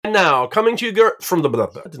And now, coming to you from the...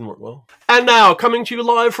 That didn't work well. And now, coming to you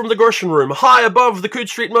live from the Gershon Room, high above the Coode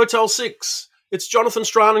Street Motel 6, it's Jonathan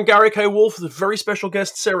Strahan and Gary K. Wolfe with a very special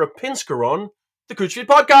guest, Sarah Pinsker, on the Coode Street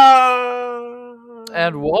Podcast.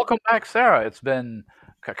 And welcome back, Sarah. It's been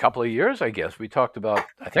a couple of years, I guess. We talked about,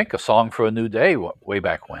 I think, A Song for a New Day way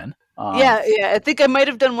back when. Yeah. I think I might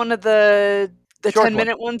have done one of the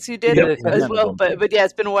 10-minute ones you did as well. But yeah,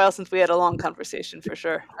 it's been a while since we had a long conversation for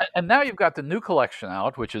sure. And now you've got the new collection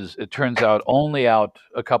out, which is, it turns out, only out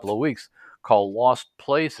a couple of weeks, called Lost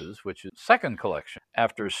Places, which is second collection,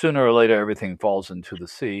 after Sooner or Later Everything Falls into the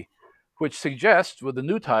Sea, which suggests, with the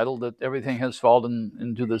new title, that everything has fallen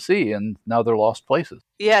into the sea, and now they're lost places.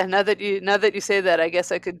 Yeah, now that you say that, I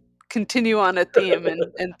guess I could continue on a theme,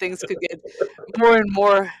 and things could get more and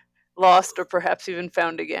more lost, or perhaps even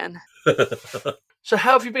found again. So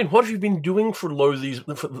how have you been? What have you been doing for these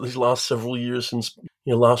last several years since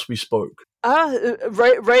last we spoke?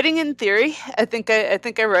 Writing in theory. I think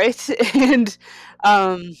I write, and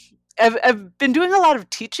I've been doing a lot of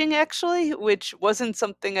teaching actually, which wasn't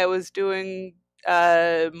something I was doing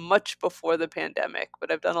much before the pandemic,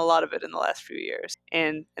 but I've done a lot of it in the last few years,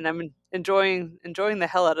 and I'm enjoying the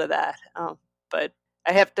hell out of that. But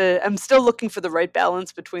I'm still looking for the right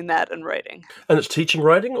balance between that and writing. And it's teaching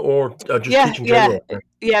writing, or just teaching general?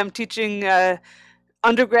 Yeah, I'm teaching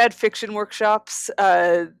undergrad fiction workshops,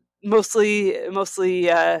 mostly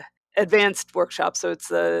advanced workshops. So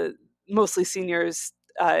it's mostly seniors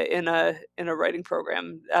in a writing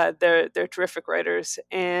program. They're terrific writers,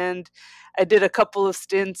 and I did a couple of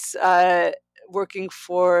stints working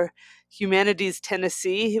for Humanities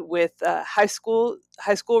Tennessee with high school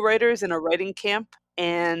writers in a writing camp.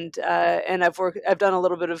 And I've done a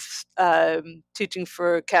little bit of teaching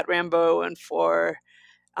for Cat Rambo and for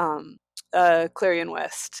Clarion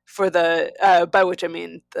West, for the by which I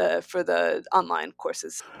mean for the online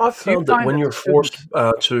courses. I've found that when you're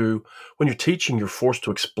when you're teaching, you're forced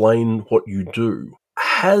to explain what you do.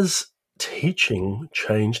 Has teaching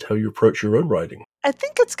changed how you approach your own writing? I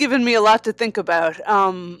think it's given me a lot to think about.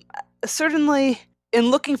 Certainly in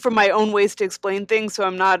looking for my own ways to explain things, so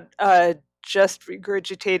I'm not just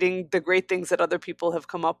regurgitating the great things that other people have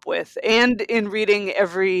come up with, and in reading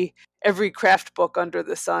every craft book under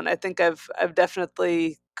the sun. I think I've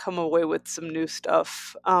definitely come away with some new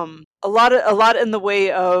stuff. A lot in the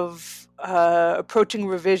way of approaching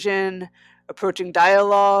revision, approaching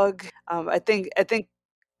dialogue. I think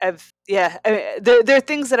there are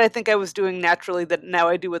things that I think I was doing naturally that now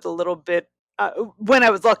I do with a little bit. When I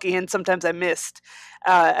was lucky, and sometimes I missed,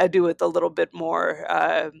 I do with a little bit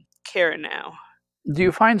more care now. Do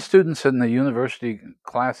you find students in the university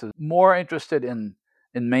classes more interested in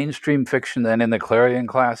mainstream fiction than in the Clarion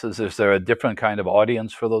classes? Is there a different kind of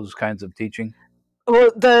audience for those kinds of teaching?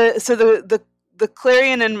 Well, the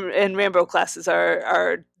Clarion and Rambo classes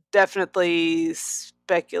are definitely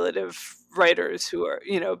speculative writers who are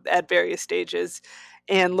at various stages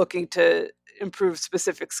and looking to improve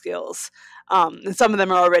specific skills. And some of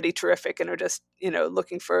them are already terrific and are just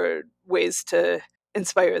looking for ways to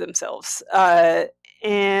inspire themselves.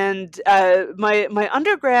 And my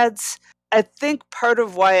undergrads, I think part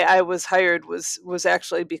of why I was hired was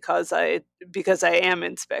actually because I am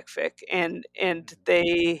in spec fic, and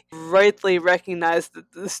they rightly recognize that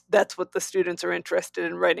that's what the students are interested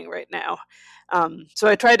in writing right now. So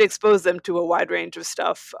I try to expose them to a wide range of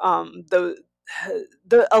stuff.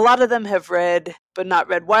 A lot of them have read, but not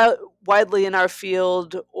read widely in our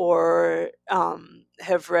field, or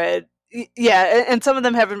have read. Yeah, and some of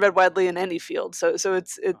them haven't read widely in any field. So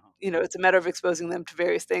it's a matter of exposing them to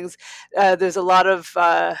various things. There's a lot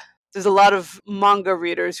of manga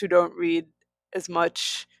readers who don't read as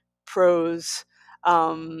much prose.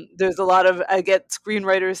 There's a lot of, I get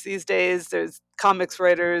screenwriters these days. There's comics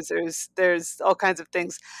writers. There's all kinds of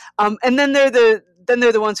things. And then they're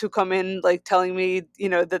the ones who come in like telling me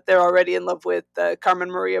that they're already in love with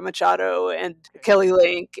Carmen Maria Machado and Kelly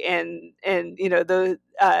Link, and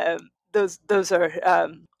those are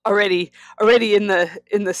already in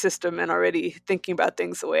the system and already thinking about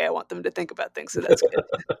things the way I want them to think about things. So that's good.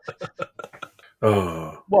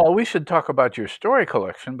 Well, we should talk about your story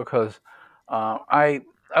collection, because I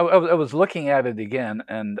was looking at it again,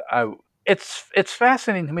 and it's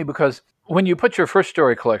fascinating to me, because when you put your first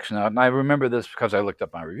story collection out, and I remember this because I looked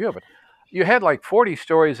up my review of it, you had like 40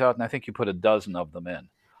 stories out, and I think you put a dozen of them in,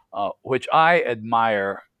 which I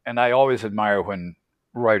admire, and I always admire when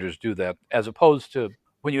writers do that, as opposed to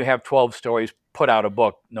when you have 12 stories, put out a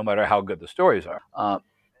book, no matter how good the stories are.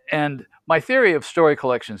 And my theory of story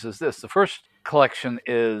collections is this: the first collection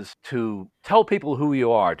is to tell people who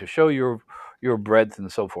you are, to show your breadth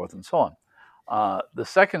and so forth and so on. The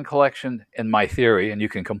second collection, in my theory, and you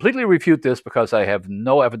can completely refute this because I have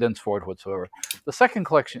no evidence for it whatsoever, the second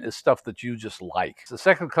collection is stuff that you just like. The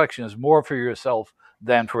second collection is more for yourself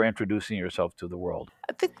than for introducing yourself to the world.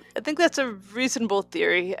 I think that's a reasonable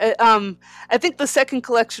theory. I think the second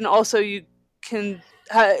collection also you can.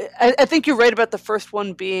 I think you're right about the first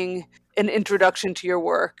one being an introduction to your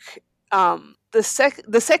work. The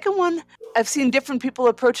second one, I've seen different people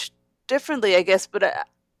approach differently, I guess, but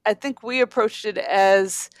I think we approached it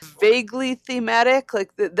as vaguely thematic,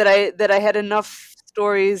 like that I had enough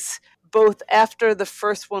stories both after the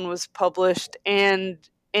first one was published and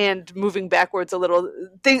moving backwards a little,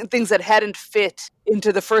 things that hadn't fit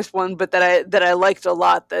into the first one, but that I liked a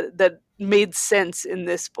lot, that made sense in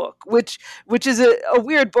this book, which is a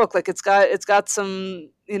weird book. Like it's got some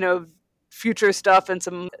future stuff and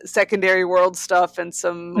some secondary world stuff and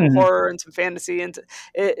some horror and some fantasy, and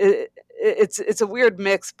it's a weird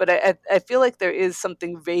mix. But I feel like there is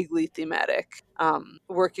something vaguely thematic,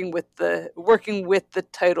 working with the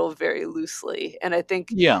title very loosely, and I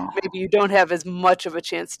think maybe you don't have as much of a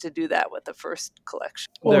chance to do that with the first collection.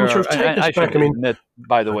 Well, I should admit,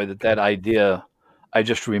 by the way, that idea, I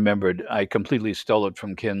just remembered, I completely stole it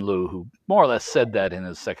from Ken Liu, who more or less said that in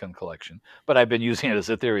his second collection, but I've been using it as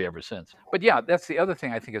a theory ever since. But yeah, that's the other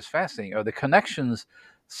thing I think is fascinating, are the connections,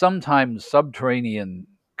 sometimes subterranean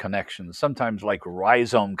connections, sometimes like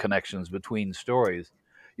rhizome connections between stories.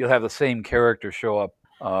 You'll have the same character show up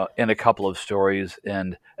in a couple of stories,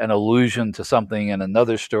 and an allusion to something in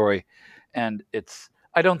another story, and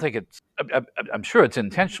I don't think I'm sure it's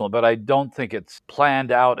intentional, but I don't think it's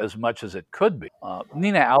planned out as much as it could be.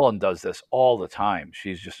 Nina Allen does this all the time.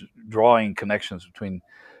 She's just drawing connections between,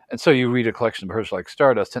 and so you read a collection of hers like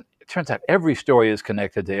Stardust, and it turns out every story is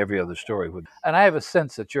connected to every other story. And I have a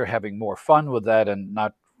sense that you're having more fun with that and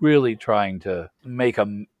not really trying to make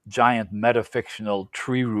a giant metafictional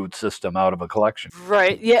tree root system out of a collection.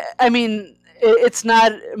 Right. Yeah. I mean, it's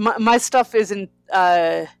not, my stuff isn't,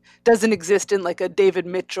 doesn't exist in like a David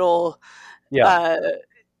Mitchell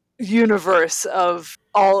universe of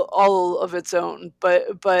all of its own,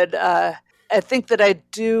 but I think that I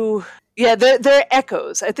do. Yeah, there are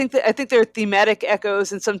echoes. I think there are thematic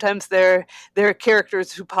echoes, and sometimes there are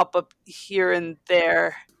characters who pop up here and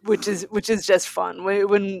there, which is just fun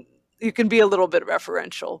when you can be a little bit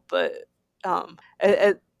referential. But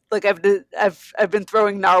like I've been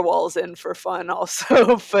throwing narwhals in for fun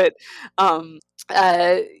also, but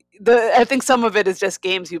I think some of it is just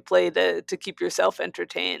games you play to keep yourself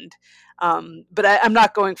entertained. But I'm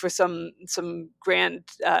not going for some grand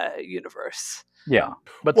universe. Yeah,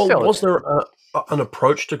 but well, still, was there an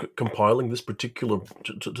approach to compiling this particular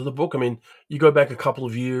to the book? I mean, you go back a couple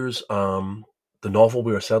of years, the novel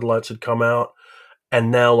Where Satellites had come out, and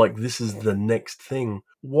now like this is the next thing.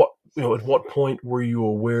 What at what point were you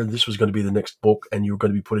aware this was going to be the next book, and you were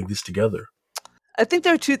going to be putting this together? I think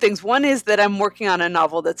there are two things. One is that I'm working on a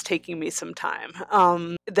novel that's taking me some time.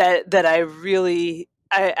 That I really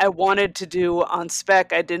I wanted to do on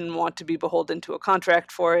spec. I didn't want to be beholden to a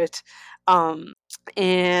contract for it. And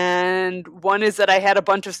one is that I had a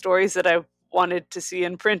bunch of stories that I wanted to see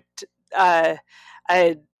in print. I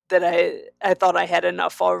thought I had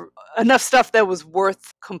enough stuff that was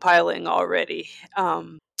worth compiling already.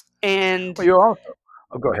 And well, you're also.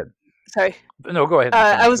 Oh, go ahead. Sorry. No, go ahead.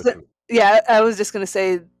 I was just going to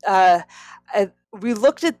say, we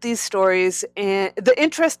looked at these stories, and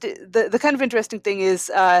the kind of interesting thing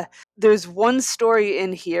is there's one story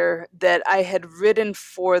in here that I had written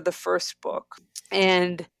for the first book,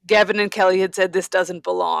 and Gavin and Kelly had said this doesn't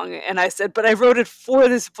belong, and I said, but I wrote it for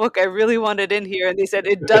this book. I really want it in here, and they said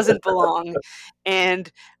it doesn't belong,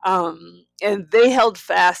 and they held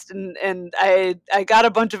fast, and I got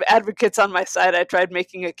a bunch of advocates on my side. I tried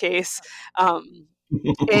making a case,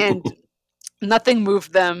 and nothing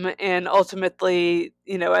moved them, and ultimately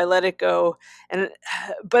I let it go.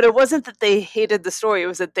 But it wasn't that they hated the story, it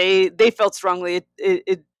was that they felt strongly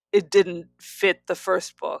it didn't fit the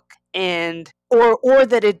first book, and or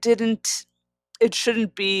that it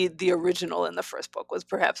shouldn't be the original in the first book, was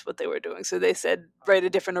perhaps what they were doing. So they said, write a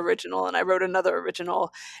different original, and I wrote another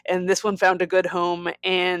original, and this one found a good home,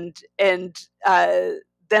 and then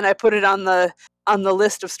I put it on the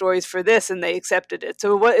list of stories for this, and they accepted it.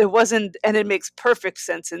 So it wasn't, and it makes perfect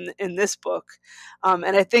sense in this book.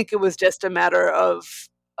 And I think it was just a matter of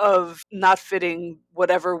not fitting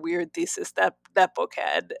whatever weird thesis that book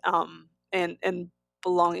had, and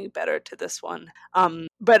belonging better to this one.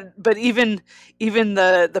 But even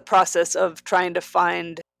the process of trying to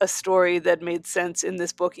find a story that made sense in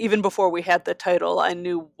this book, even before we had the title, I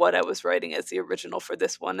knew what I was writing as the original for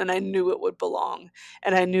this one, and I knew it would belong,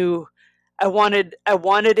 and I knew I wanted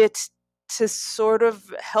it to sort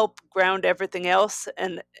of help ground everything else,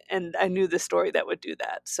 and I knew the story that would do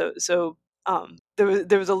that. So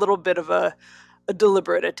there was a little bit of a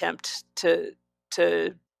deliberate attempt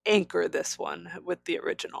to anchor this one with the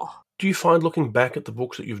original. Do you find, looking back at the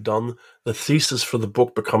books that you've done, the thesis for the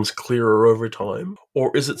book becomes clearer over time?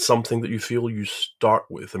 Or is it something that you feel you start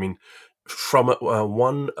with? I mean, from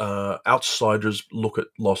one outsider's look at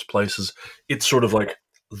Lost Places, it's sort of like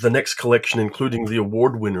the next collection, including the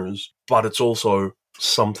award winners, but it's also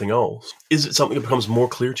something else. Is it something that becomes more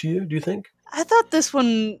clear to you, do you think? I thought this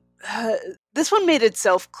one made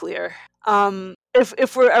itself clear.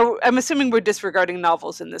 If we're, I'm assuming we're disregarding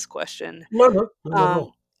novels in this question. No, not at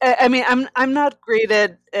all. I mean, I'm not great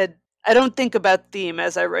at I don't think about theme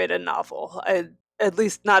as I write a novel. At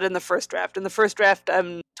least not in the first draft. In the first draft,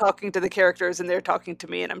 I'm talking to the characters and they're talking to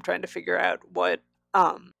me, and I'm trying to figure out what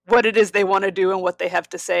it is they want to do and what they have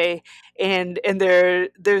to say, and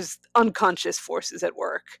there's unconscious forces at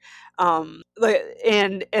work. And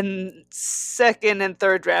second and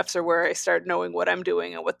third drafts are where I start knowing what I'm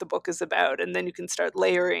doing and what the book is about, and then you can start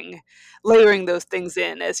layering those things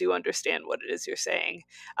in as you understand what it is you're saying.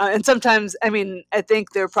 And sometimes, I mean, I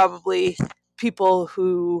think there are probably people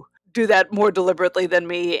who do that more deliberately than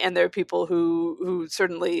me, and there are people who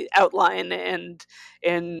certainly outline and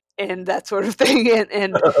that sort of thing,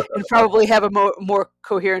 and probably have a more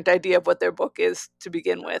coherent idea of what their book is to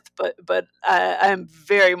begin with. But I'm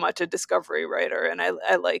very much a discovery writer, and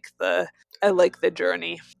I like the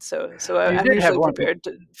journey. So I'm usually prepared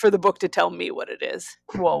for the book to tell me what it is.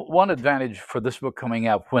 Well, one advantage for this book coming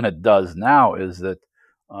out when it does now is that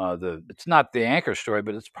it's not the anchor story,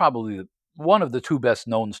 but it's probably one of the two best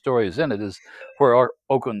known stories in it is Where Our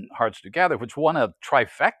Oaken Hearts Do Gather, which won a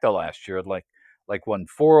trifecta last year. Like won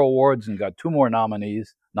 4 awards and got 2 more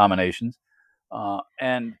nominations,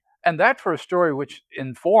 and that for a story which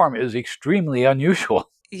in form is extremely unusual.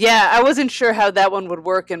 Yeah, I wasn't sure how that one would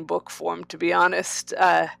work in book form, to be honest.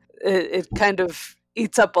 It kind of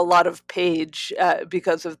eats up a lot of page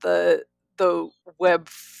because of the web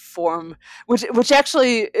form, which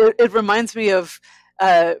actually it reminds me of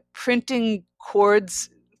printing chords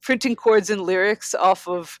and lyrics off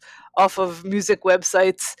of music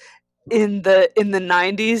websites in the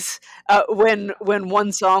 90s, when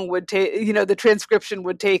one song would take, the transcription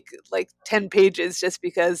would take like 10 pages just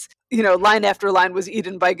because line after line was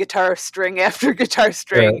eaten by guitar string after guitar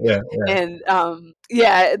string. Yeah. And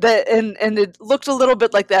and it looked a little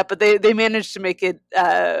bit like that, but they managed to make it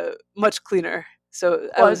much cleaner, so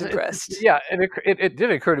I was impressed. It did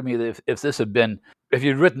occur to me that if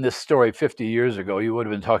you'd written this story 50 years ago, you would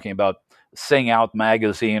have been talking about Sing Out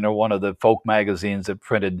magazine or one of the folk magazines that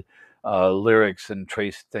printed lyrics and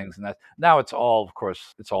traced things, and that. Now it's all a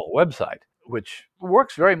website, which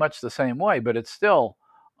works very much the same way, but it's still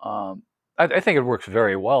I think it works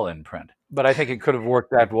very well in print. But I think it could have worked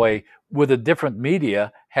that way with a different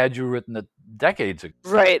media had you written it decades ago.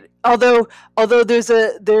 Right. Although there's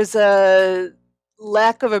a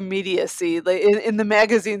lack of immediacy. Like in the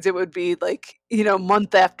magazines, it would be like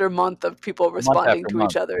month after month of people responding to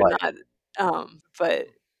each other. Right. Not, but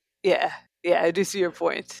yeah, I do see your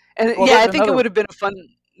point, and Well, I think it would have been a fun.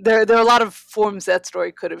 There are a lot of forms that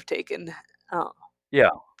story could have taken. Yeah,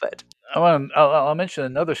 but I'll mention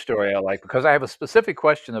another story I like because I have a specific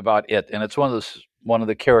question about it, and it's one of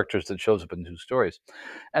the characters that shows up in 2 stories.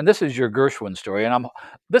 And this is your Gershwin story, and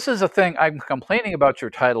this is a thing I'm complaining about your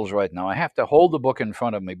titles right now. I have to hold the book in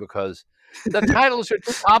front of me because the titles are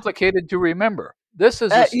too complicated to remember. This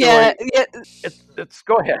is a story. Yeah. It's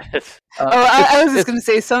go ahead. I was just going to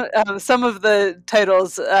say some of the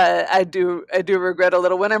titles I do regret a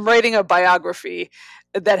little when I'm writing a biography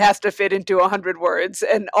that has to fit into 100 words,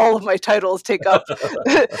 and all of my titles take up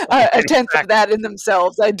a tenth of that in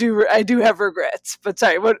themselves. I do have regrets, but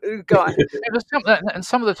sorry, go on. And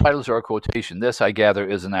some of the titles are a quotation. This, I gather,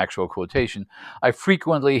 is an actual quotation. I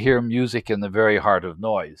frequently hear music in the very heart of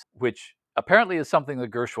noise, which apparently is something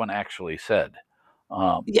that Gershwin actually said.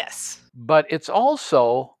 Yes. But it's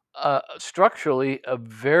also structurally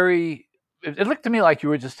it looked to me like you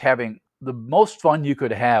were just having the most fun you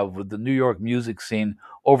could have with the New York music scene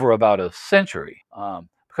over about a century,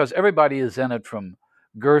 because everybody is in it, from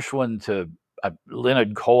Gershwin to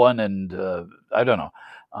Leonard Cohen and I don't know,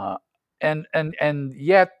 and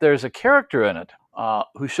yet there's a character in it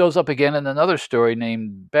who shows up again in another story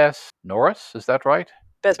named Bess Norris. Is that right?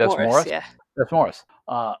 Bess Morris. Yeah. Bess Morris.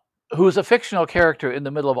 Who's a fictional character in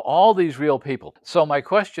the middle of all these real people. So my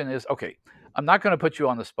question is, okay, I'm not going to put you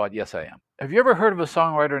on the spot. Yes, I am. Have you ever heard of a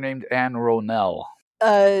songwriter named Anne Ronell?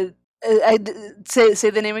 Say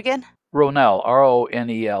the name again. Ronell,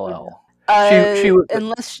 Ronell. She was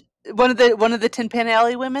Unless one of the Tin Pan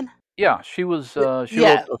Alley women. yeah, she was she wrote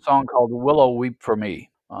Yeah, a song called Willow Weep for Me.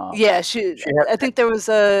 yeah. She had I think there was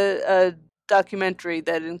a documentary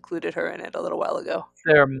that included her in it a little while ago.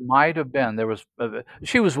 There might have been. There was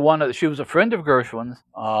she was a friend of Gershwin's.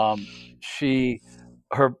 She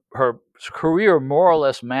her career more or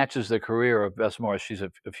less matches the career of Bess Morris. She's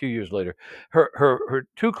a few years later. Her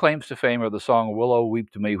two claims to fame are the song "Willow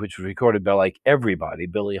Weep to Me," which was recorded by like everybody,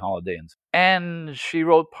 Billie Holiday, and she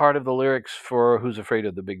wrote part of the lyrics for "Who's Afraid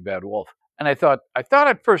of the Big Bad Wolf." And I thought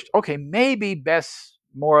at first, okay, maybe Bess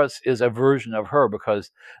Morris is a version of her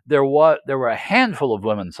because there were a handful of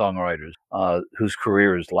women songwriters whose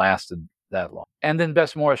careers lasted that long. And then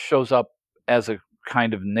Bess Morris shows up as a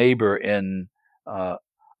kind of neighbor in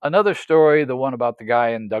another story, the one about the guy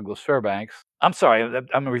in Douglas Fairbanks. I'm sorry,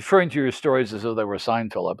 I'm referring to your stories as though they were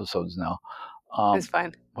Seinfeld episodes now. It's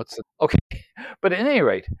fine. Okay? But at any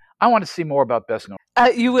rate, I want to see more about Bess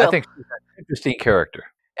Morris. You I will. think she's an interesting character.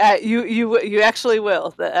 You actually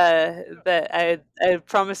will. I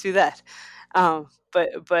promise you that. Yeah,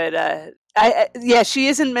 she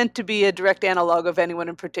isn't meant to be a direct analog of anyone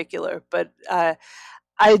in particular, but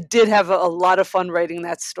I did have a lot of fun writing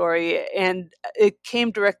that story, and it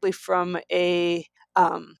came directly from a.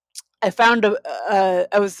 I found I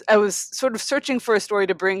was sort of searching for a story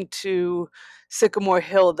to bring to Sycamore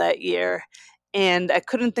Hill that year, and I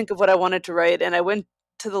couldn't think of what I wanted to write, and I went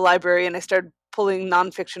to the library and I started pulling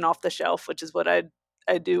nonfiction off the shelf, which is what I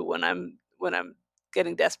do when I'm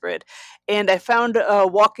getting desperate. And I found a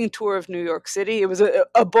walking tour of New York City. It was a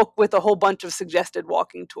book with a whole bunch of suggested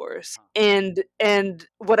walking tours. And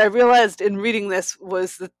what I realized in reading this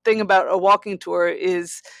was the thing about a walking tour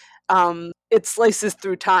is it slices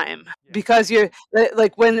through time because you're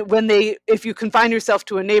like when they if you confine yourself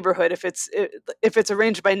to a neighborhood, if it's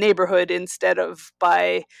arranged by neighborhood instead of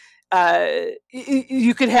by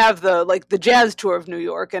you could have the jazz tour of New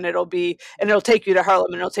York, and it'll take you to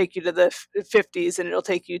Harlem, and it'll take you to the 50s, and it'll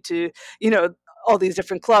take you to all these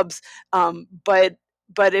different clubs. But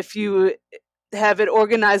if you have it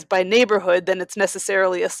organized by neighborhood, then it's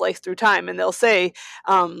necessarily a slice through time, and they'll say,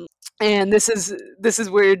 and this is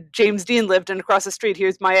where James Dean lived, and across the street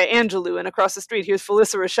here's Maya Angelou, and across the street here's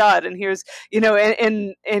Phylicia Rashad, and here's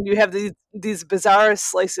and you have these bizarre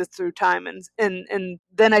slices through time, and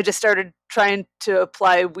then I just started trying to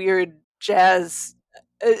apply weird jazz,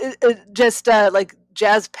 like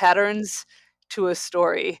jazz patterns to a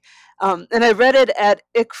story. And I read it at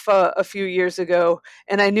ICFA a few years ago,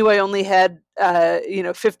 and I knew I only had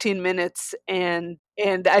 15 minutes, and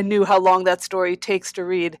I knew how long that story takes to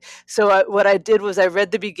read. So what I did was I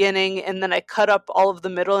read the beginning, and then I cut up all of the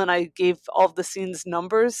middle, and I gave all of the scenes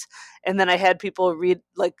numbers, and then I had people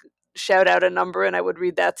shout out a number, and I would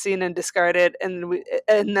read that scene and discard it, and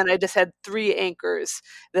then I just had 3 anchors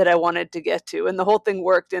that I wanted to get to, and the whole thing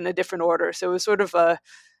worked in a different order. So it was sort of a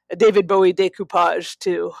David Bowie decoupage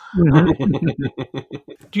too.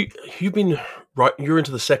 You've been right. You're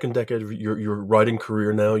into the second decade of your writing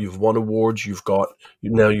career now. You've won awards. You've got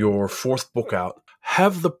now your 4th book out.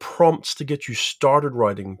 Have the prompts to get you started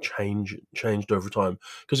writing changed over time?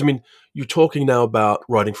 Because I mean, you're talking now about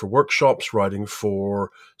writing for workshops, writing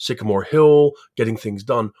for Sycamore Hill, getting things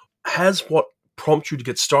done. Has what prompts you to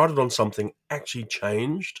get started on something actually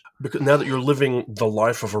changed? Because now that you're living the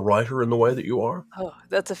life of a writer in the way that you are? Oh,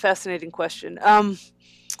 that's a fascinating question.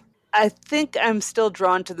 I think I'm still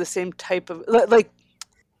drawn to the same type of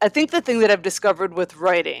I think the thing that I've discovered with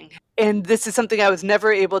writing, and this is something I was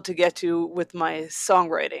never able to get to with my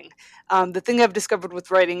songwriting, the thing I've discovered with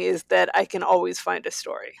writing is that I can always find a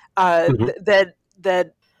story. That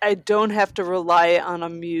I don't have to rely on a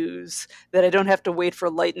muse, that I don't have to wait for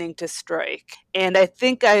lightning to strike. And I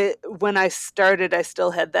think when I started, I still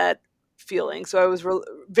had that feeling. So I was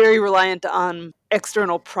very reliant on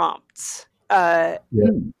external prompts. And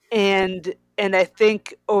I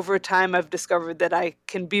think over time I've discovered that I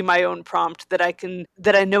can be my own prompt, that I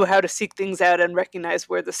know how to seek things out and recognize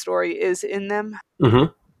where the story is in them. Mm-hmm.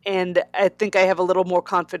 And I think I have a little more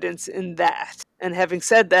confidence in that. And having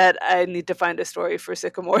said that, I need to find a story for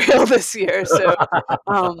Sycamore Hill this year. So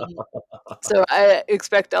so I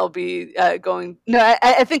expect I'll be going. No,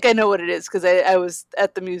 I think I know what it is, because I was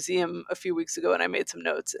at the museum a few weeks ago and I made some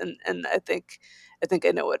notes, and I think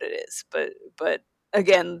I know what it is. But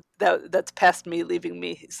again, that's past me leaving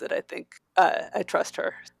me. Is that I think I trust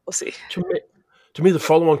her. We'll see. To me, the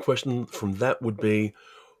follow-on question from that would be,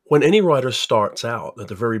 when any writer starts out at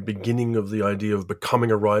the very beginning of the idea of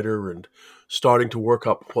becoming a writer and starting to work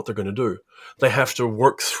up what they're going to do, they have to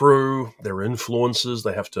work through their influences.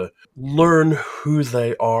 They have to learn who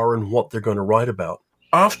they are and what they're going to write about.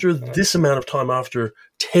 after this amount of time, after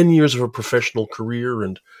 10 years of a professional career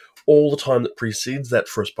and all the time that precedes that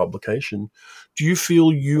first publication, do you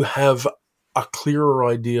feel you have a clearer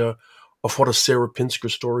idea of what a Sarah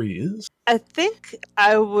Pinsker story is? I think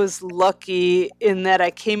I was lucky in that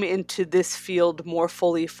I came into this field more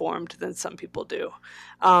fully formed than some people do.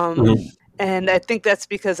 And I think that's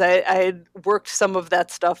because I worked some of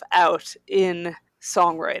that stuff out in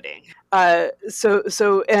songwriting.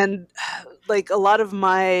 And like a lot of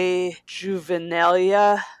my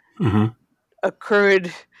juvenilia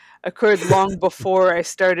occurred long before I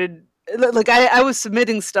started. Like I was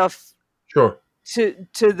submitting stuff Sure.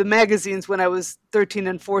 to the magazines when I was 13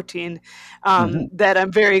 and 14, that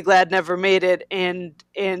I'm very glad never made it. And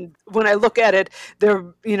when I look at it,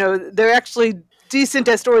 they're actually decent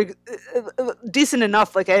as story, decent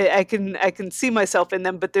enough. Like I can see myself in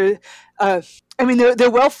them, but they're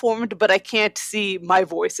well formed, but I can't see my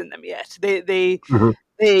voice in them yet. They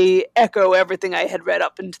echo everything I had read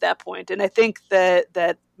up into that point. And I think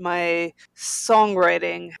that my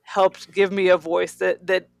songwriting helped give me a voice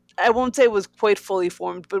that I won't say was quite fully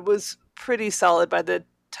formed, but was pretty solid by the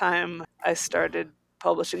time I started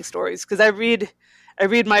publishing stories. Because I read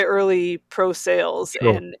my early pro sales,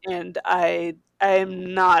 Sure. and I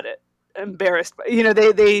am not embarrassed. They're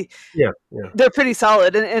pretty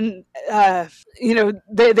solid, and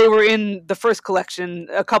they were in the first collection,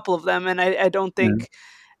 a couple of them, and I don't think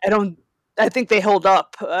I think they hold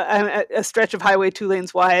up. A stretch of highway 2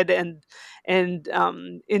 lanes wide and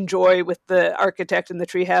Enjoy with the architect and the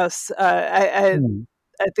treehouse. I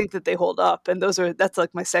think that they hold up, and that's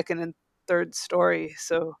like my second and third story.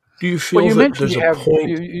 So do you Well, feel you that mentioned there's you a have point?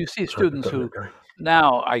 you see students who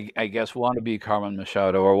now I guess want to be Carmen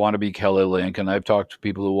Machado or want to be Kelly Link, and I've talked to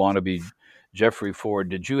people who want to be Jeffrey Ford.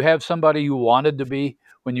 Did you have somebody you wanted to be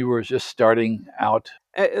when you were just starting out?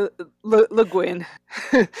 Le Guin.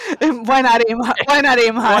 Why not aim? Why not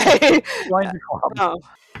aim high? Join the club. No.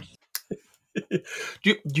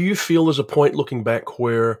 Do you feel there's a point looking back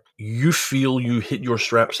where you feel you hit your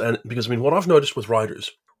straps? And because I mean, what I've noticed with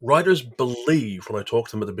writers believe when I talk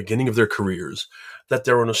to them at the beginning of their careers that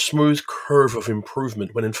they're on a smooth curve of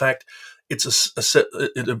improvement, when in fact it's a set.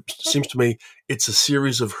 It seems to me it's a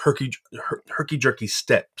series of herky jerky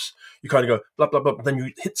steps. You kind of go blah blah blah, but then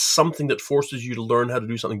you hit something that forces you to learn how to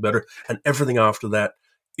do something better, and everything after that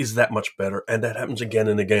is that much better, and that happens again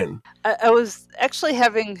and again. I was actually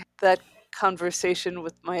having that conversation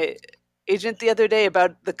with my agent the other day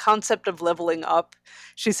about the concept of leveling up.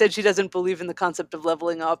 She said she doesn't believe in the concept of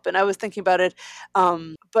leveling up, and I was thinking about it.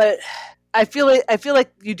 But I feel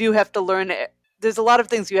like you do have to learn. There's a lot of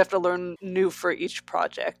things you have to learn new for each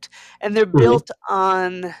project, and they're built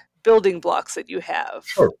on building blocks that you have.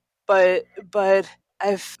 Sure. But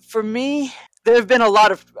for me, there have been a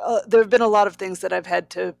lot of things that I've had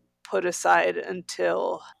to put aside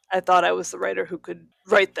until I thought I was the writer who could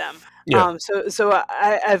write them. Yeah.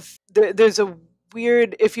 There's a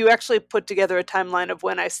weird, if you actually put together a timeline of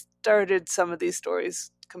when I started some of these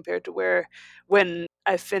stories compared to when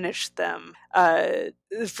I finished them,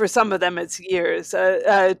 for some of them it's years.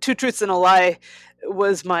 Two Truths and a Lie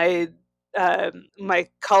was my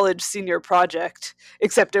college senior project,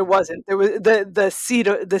 except it wasn't. There was the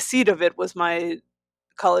seed of it was my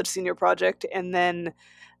college senior project, and then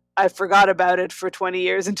I forgot about it for 20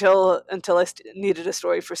 years until I needed a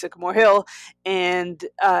story for Sycamore Hill, and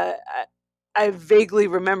I vaguely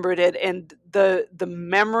remembered it, and the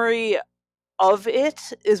memory of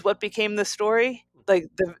it is what became the story. Like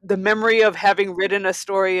the memory of having written a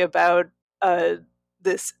story about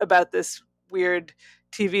this weird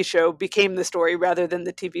TV show became the story rather than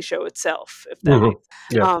the TV show itself, if that makes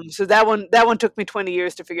sense. So that one took me 20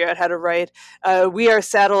 years to figure out how to write. We Are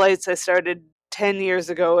Satellites I started 10 years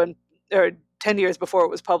ago, or 10 years before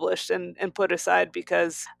it was published, and put aside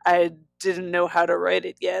because I didn't know how to write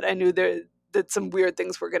it yet. I knew that some weird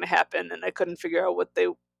things were going to happen, and I couldn't figure out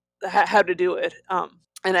how to do it.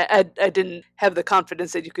 And I didn't have the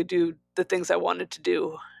confidence that you could do the things I wanted to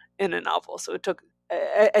do in a novel. So it took,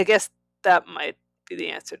 I guess that might be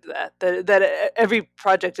the answer to that. That every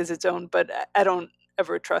project is its own, but I don't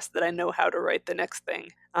ever trust that I know how to write the next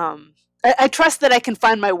thing. I trust that I can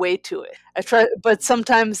find my way to it. But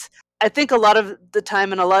sometimes I think a lot of the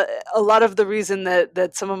time, and a lot of the reason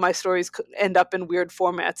that some of my stories end up in weird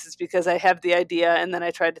formats is because I have the idea, and then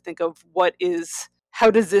I try to think of how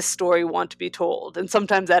does this story want to be told, and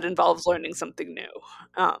sometimes that involves learning something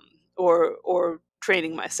new, or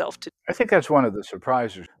training myself to. I think that's one of the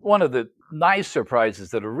surprises. One of the nice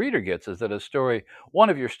surprises that a reader gets is that one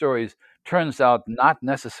of your stories, turns out not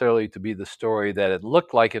necessarily to be the story that it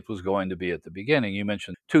looked like it was going to be at the beginning. You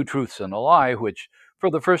mentioned Two Truths and a Lie, which for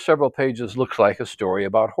the first several pages looks like a story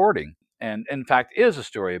about hoarding, and in fact is a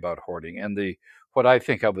story about hoarding and the what I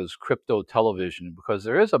think of as crypto television, because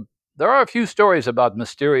there are a few stories about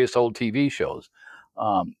mysterious old TV shows,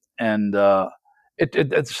 and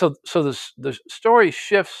so the story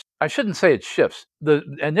shifts. I shouldn't say it shifts. The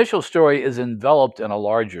initial story is enveloped in a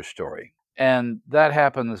larger story, and that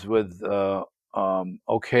happens with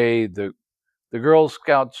okay, the Girl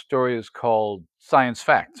Scout story is called Science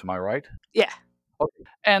Facts. Am I right? Yeah. Okay.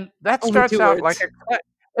 And that Only starts 2 out like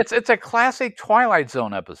words. it's a classic Twilight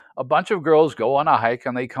Zone episode. A bunch of girls go on a hike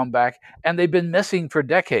and they come back and they've been missing for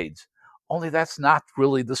decades. Only that's not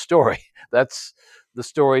really the story. That's the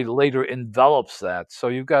story later envelops that. So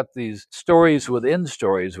you've got these stories within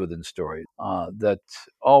stories within stories that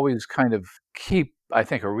always kind of keep, I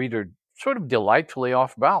think, a reader sort of delightfully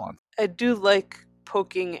off balance. I do like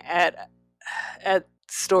poking at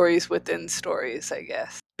stories within stories, I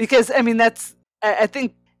guess. Because I mean I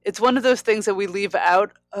think it's one of those things that we leave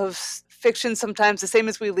out of fiction sometimes, the same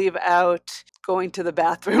as we leave out going to the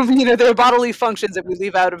bathroom. There are bodily functions that we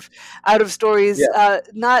leave out of stories.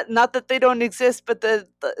 Not that they don't exist, but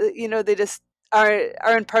they just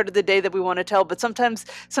aren't part of the day that we want to tell. But sometimes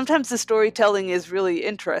the storytelling is really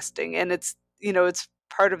interesting, and it's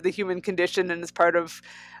part of the human condition, and it's part of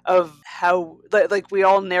how like we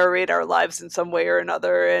all narrate our lives in some way or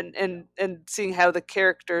another, and seeing how the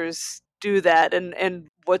characters do that, and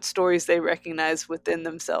what stories they recognize within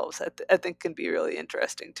themselves, I think can be really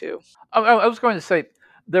interesting too. I was going to say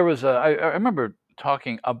there was I remember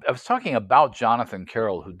I was talking about Jonathan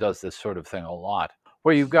Carroll, who does this sort of thing a lot,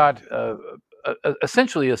 where you've got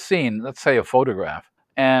essentially a scene, let's say a photograph,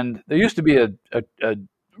 and there used to be a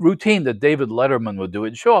routine that David Letterman would do.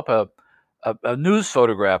 It'd show up a news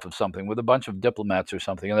photograph of something with a bunch of diplomats or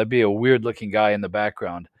something, and there'd be a weird looking guy in the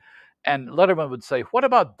background. And Letterman would say, "What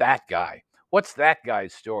about that guy? What's that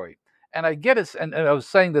guy's story?" And I get it, and I was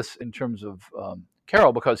saying this in terms of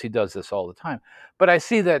Carol because he does this all the time. But I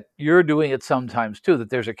see that you're doing it sometimes too. That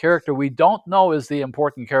there's a character we don't know is the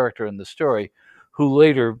important character in the story, who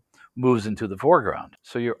later moves into the foreground.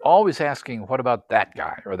 So you're always asking, "What about that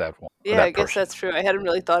guy or that one or Yeah, I that guess person?" that's true. I hadn't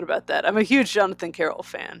really thought about that. I'm a huge Jonathan Carroll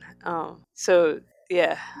fan. So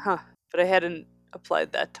yeah, but I hadn't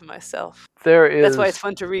applied that to myself. There That's why is it's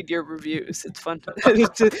fun to read your reviews. It's fun to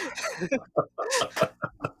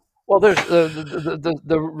Well, there's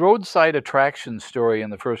the roadside attraction story in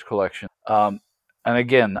the first collection. And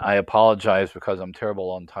again, I apologize because I'm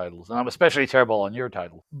terrible on titles, and I'm especially terrible on your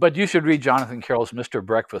title. But you should read Jonathan Carroll's Mr.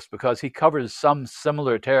 Breakfast because he covers some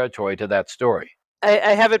similar territory to that story.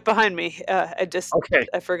 I have it behind me. Okay.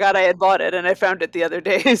 I forgot I had bought it, and I found it the other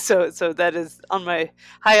day. So that is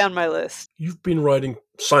high on my list. You've been writing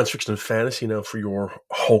science fiction and fantasy now for your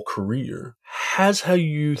whole career. Has how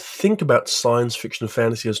you think about science fiction and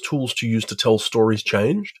fantasy as tools to use to tell stories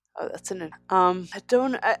changed? Oh, that's I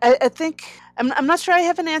don't. I think I'm not sure I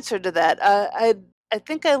have an answer to that. I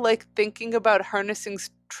think I like thinking about harnessing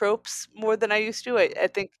tropes more than I used to. I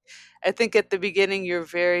think at the beginning you're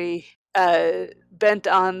very bent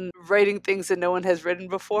on writing things that no one has written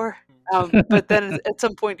before. But then at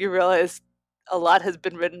some point you realize a lot has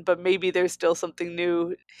been written, but maybe there's still something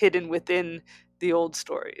new hidden within the old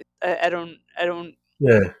story. I don't.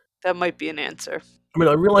 Yeah. That might be an answer. I mean,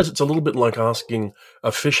 I realize it's a little bit like asking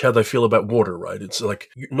a fish how they feel about water, right? It's like,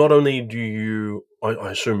 not only do you,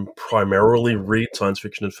 I assume, primarily read science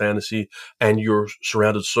fiction and fantasy, and you're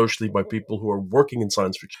surrounded socially by people who are working in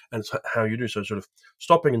science fiction, and it's how you do. So sort of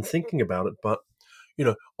stopping and thinking about it. But,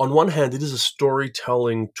 on one hand, it is a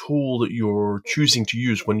storytelling tool that you're choosing to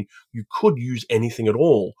use when you could use anything at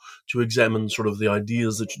all to examine sort of the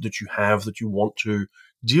ideas that you have that you want to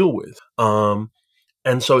deal with.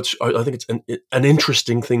 And so I think it's an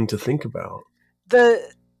interesting thing to think about. The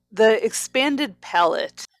expanded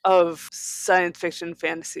palette of science fiction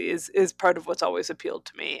fantasy is part of what's always appealed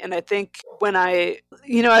to me. And I think when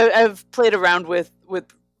I've played around with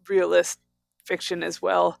realist fiction as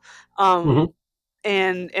well. Mm-hmm.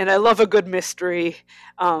 And I love a good mystery.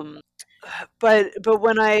 But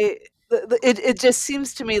when it just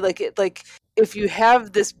seems to me like if you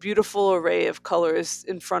have this beautiful array of colors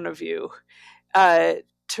in front of you, uh,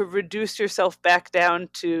 to reduce yourself back down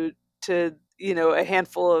to a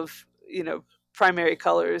handful of primary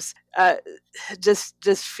colors,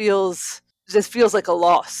 just feels like a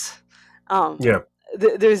loss. Yeah.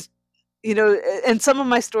 There's and some of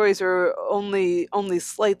my stories are only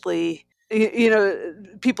slightly.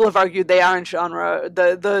 People have argued they aren't genre.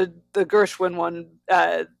 The Gershwin one.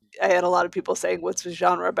 I had a lot of people saying, "What's the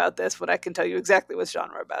genre about this?" When I can tell you exactly what's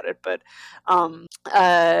genre about it. But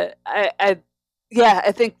I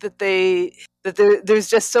think that that there's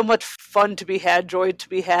just so much fun to be had, joy to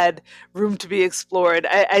be had, room to be explored.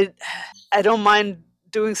 I don't mind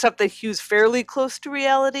doing stuff that hews fairly close to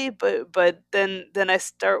reality, but then I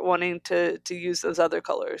start wanting to use those other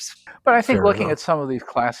colors. But I think Fair looking enough. at some of these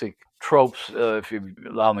classic tropes, if you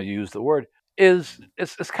allow me to use the word, is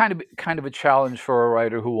it's kind of a challenge for a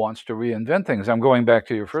writer who wants to reinvent things. I'm going back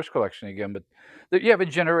to your first collection again, but that you have a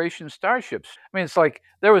generation starships. I mean, it's like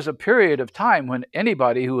there was a period of time when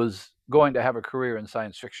anybody who was going to have a career in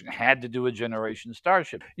science fiction had to do a generation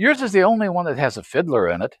starship. Yours is the only one that has a fiddler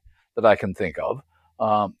in it that I can think of.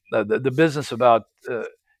 The business about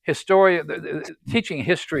teaching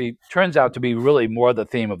history turns out to be really more the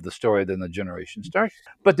theme of the story than the Generation Starship.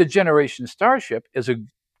 But the Generation Starship is a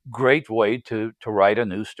great way to write a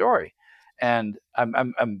new story, and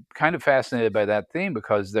I'm kind of fascinated by that theme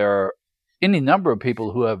because there are any number of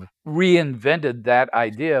people who have reinvented that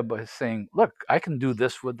idea by saying, "Look, I can do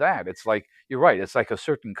this with that." It's like you're right; it's like a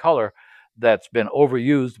certain color that's been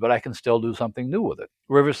overused, but I can still do something new with it.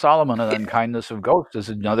 River Solomon and Unkindness of Ghosts is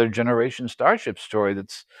another Generation Starship story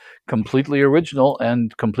that's completely original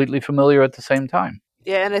and completely familiar at the same time.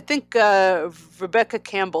 Yeah, and I think Rebecca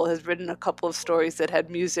Campbell has written a couple of stories that had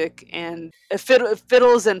music and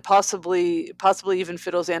fiddles, and possibly even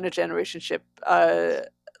fiddles and a generation ship,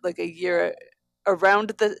 like a year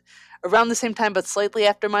around the same time, but slightly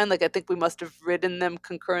after mine. Like I think we must have written them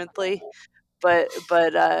concurrently, but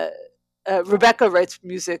Rebecca writes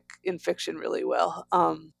music in fiction really well.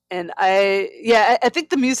 And I think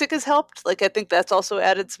the music has helped. Like I think that's also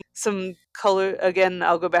added some color. Again,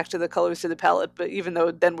 I'll go back to the colors to the palette, but even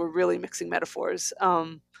though then we're really mixing metaphors,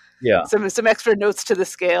 Yeah. some extra notes to the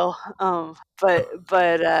scale. But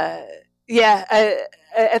yeah,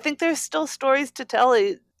 I think there's still stories to tell.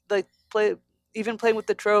 Like playing with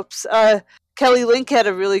the tropes. Kelly Link had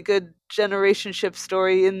a really good generation ship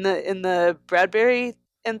story in the Bradbury Yeah.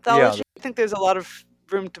 anthology. I think there's a lot of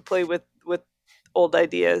room to play with old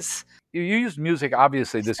ideas. You used music.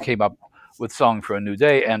 Obviously, this came up with Song for a New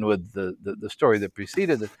Day and with the story that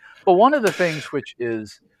preceded it. But one of the things which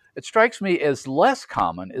it strikes me as less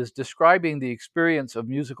common is describing the experience of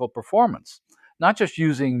musical performance, not just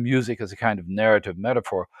using music as a kind of narrative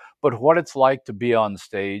metaphor, but what it's like to be on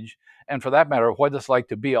stage, and for that matter, what it's like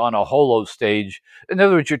to be on a holo stage. In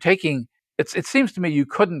other words, you're taking it seems to me you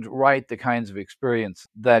couldn't write the kinds of experience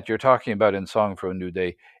that you're talking about in Song for a New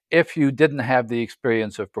Day if you didn't have the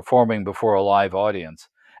experience of performing before a live audience,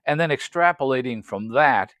 and then extrapolating from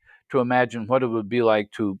that to imagine what it would be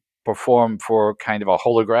like to perform for kind of a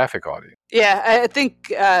holographic audience. Yeah, I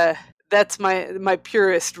think that's my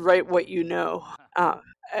purist. Write what you know. Uh,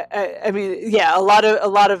 I mean, yeah, a lot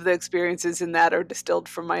of the experiences in that are distilled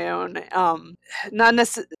from my own.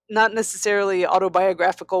 Not necessarily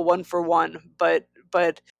autobiographical one for one, but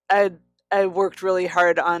I I worked really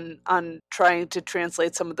hard on trying to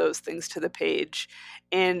translate some of those things to the page,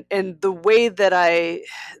 and the way that I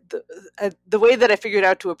figured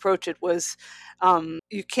out to approach it was,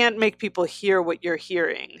 you can't make people hear what you're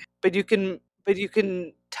hearing, but you can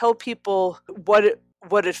tell people what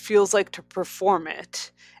it feels like to perform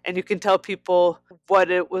it, and you can tell people what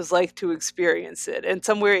it was like to experience it, and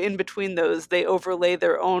somewhere in between those they overlay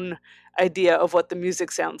their own idea of what the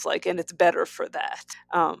music sounds like, and it's better for that.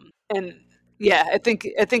 And yeah, I think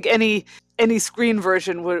any screen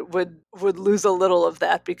version would lose a little of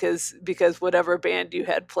that, because whatever band you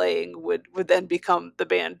had playing would then become the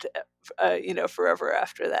band, forever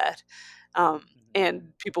after that. Um,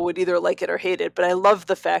 and people would either like it or hate it. But I love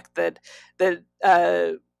the fact that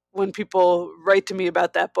when people write to me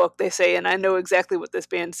about that book, they say, "And I know exactly what this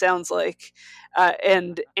band sounds like,"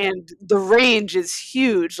 and the range is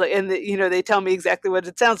huge. Like, and they tell me exactly what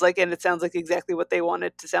it sounds like, and it sounds like exactly what they want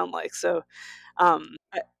it to sound like. So,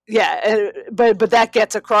 yeah, but that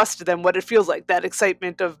gets across to them what it feels like, that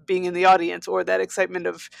excitement of being in the audience, or that excitement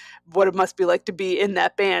of what it must be like to be in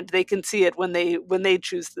that band. They can see it when they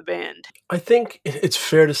choose the band. I think it's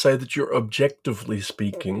fair to say that you're, objectively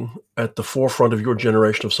speaking, at the forefront of your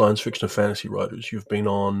generation of science fiction and fantasy writers. You've been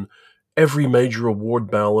on every major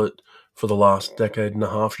award ballot for the last decade and a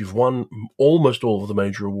half. You've won almost all of the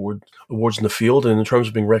major awards in the field, and in terms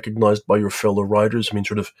of being recognized by your fellow writers, I mean,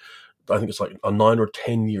 sort of, I think it's like a 9 or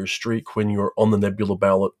 10 year streak when you're on the Nebula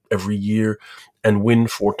ballot every year and win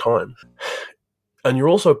 4 times. And you're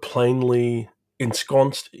also plainly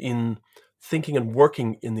ensconced in thinking and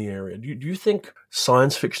working in the area. Do you think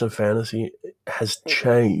science fiction and fantasy has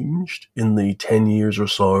changed in the 10 years or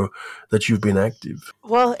so that you've been active?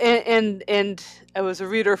 Well, and I was a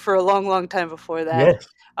reader for a long time before that.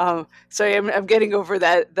 Yes. So I'm getting over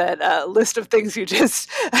that list of things you just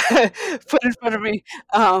put in front of me.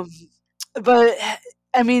 but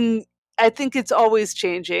I mean, I think it's always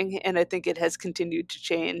changing, and I think it has continued to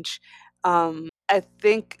change. I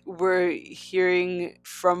think we're hearing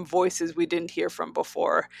from voices we didn't hear from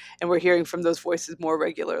before, and we're hearing from those voices more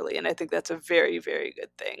regularly, and I think that's a very, very good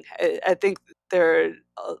thing. I think there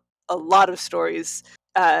are a lot of stories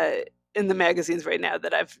uh, in the magazines right now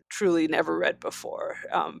that I've truly never read before,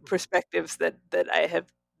 perspectives that I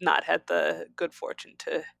have not had the good fortune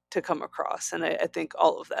to come across, and I think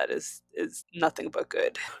all of that is nothing but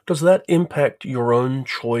good. Does that impact your own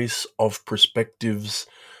choice of perspectives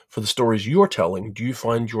for the stories you're telling? Do you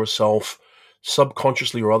find yourself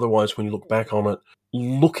subconsciously or otherwise, when you look back on it,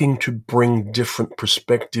 looking to bring different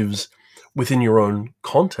perspectives within your own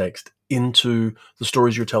context into the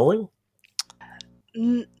stories you're telling?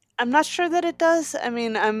 I'm not sure that it does. I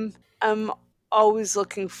mean, I'm always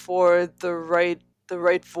looking for the right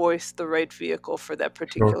voice, the right vehicle for that Sure.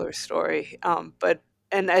 particular story. But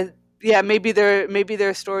and I yeah, maybe there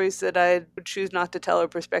are stories that I would choose not to tell or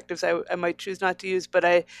perspectives I might choose not to use, but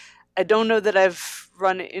I don't know that I've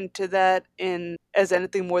run into that in as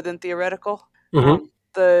anything more than theoretical. Hmm.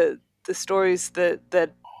 The stories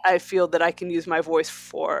that I feel that I can use my voice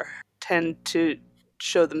for tend to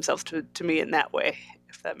show themselves to me in that way,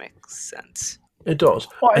 if that makes sense. It does.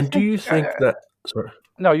 Well, I And do think you think that, sorry,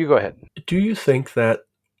 no, you go ahead. do you think that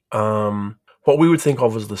what we would think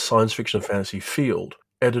of as the science fiction and fantasy field,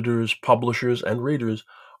 editors, publishers, and readers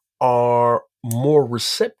are more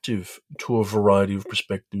receptive to a variety of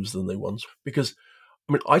perspectives than they once were? Because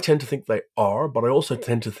I mean, I tend to think they are, but I also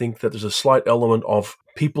tend to think that there's a slight element of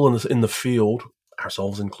people in the field,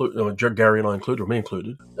 ourselves included, Gary and I included, or me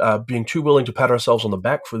included, being too willing to pat ourselves on the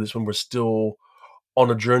back for this when we're still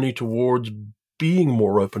on a journey towards being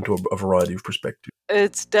more open to a variety of perspectives.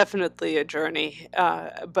 It's definitely a journey,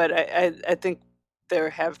 but I think there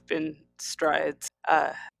have been strides.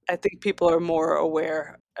 I think people are more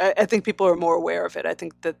aware. I think people are more aware of it. I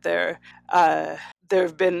think that uh,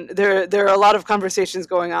 there are a lot of conversations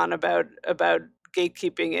going on about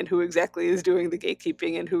gatekeeping and who exactly is doing the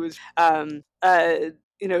gatekeeping and who is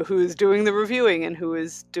who is doing the reviewing and who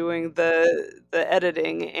is doing the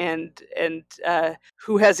editing and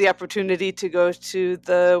who has the opportunity to go to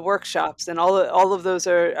the workshops, and all of those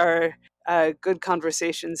are good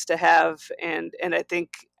conversations to have, and I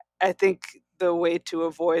think the way to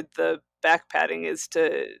avoid the back patting is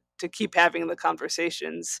to keep having the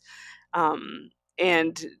conversations,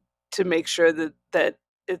 and to make sure that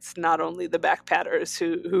it's not only the back patters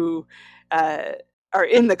who uh, are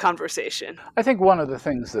in the conversation. I think one of the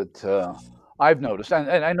things that I've noticed, and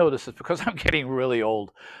I notice this because I'm getting really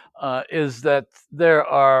old, is that there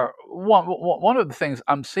are one of the things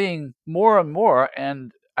I'm seeing more and more,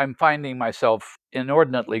 and I'm finding myself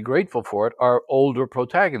inordinately grateful for it, are older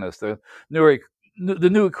protagonists. Newer, the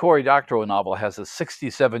new Cory Doctorow novel has a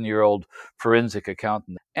 67-year-old forensic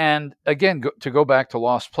accountant. And again, to go back to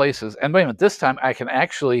Lost Places, and wait a minute, this time I can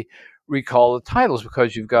actually recall the titles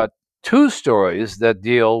because you've got two stories that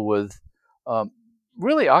deal with um,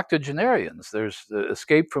 really octogenarians. There's the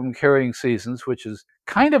Escape from Carrying Seasons, which is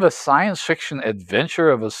kind of a science fiction adventure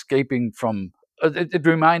of escaping from. It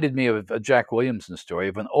reminded me of a Jack Williamson story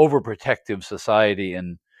of an overprotective society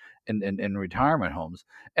in retirement homes.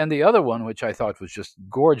 And the other one, which I thought was just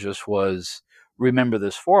gorgeous, was Remember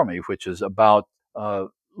This For Me, which is about uh,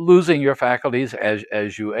 losing your faculties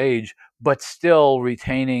as you age, but still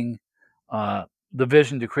retaining the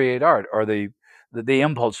vision to create art, or the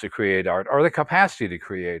impulse to create art, or the capacity to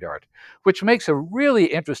create art, which makes a really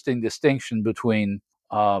interesting distinction between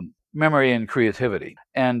memory and creativity.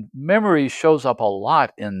 And memory shows up a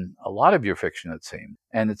lot in a lot of your fiction, it seems.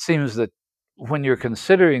 And it seems that when you're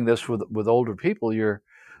considering this with older people, you're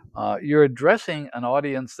addressing an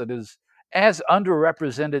audience that is as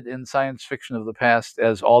underrepresented in science fiction of the past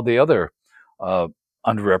as all the other uh,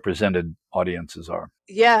 underrepresented audiences are.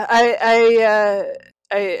 Yeah, I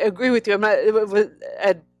agree with you.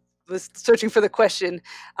 I was searching for the question,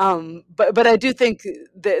 but I do think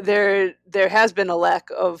that there has been a lack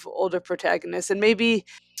of older protagonists, and maybe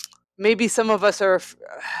some of us are,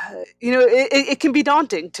 it can be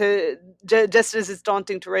daunting to, just as it's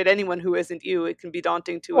daunting to write anyone who isn't you, it can be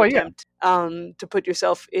daunting to Well, yeah. attempt to put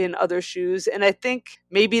yourself in other shoes. And I think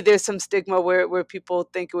maybe there's some stigma where people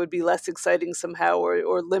think it would be less exciting somehow,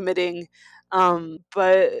 or limiting.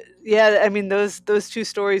 But yeah, I mean, those two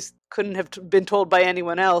stories couldn't have been told by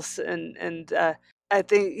anyone else. And I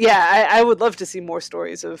think, yeah, I would love to see more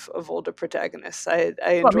stories of older protagonists. I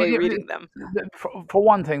Well, enjoy reading them. for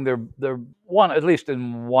one thing, they're one, at least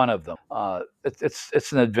in one of them.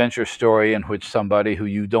 It's an adventure story in which somebody who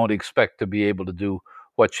you don't expect to be able to do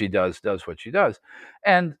what she does what she does,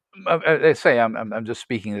 and They say I'm just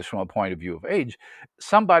speaking this from a point of view of age.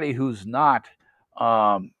 Somebody who's not,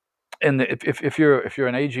 um, if you're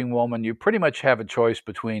an aging woman, you pretty much have a choice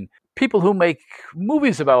between people who make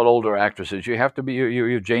movies about older actresses. You have to be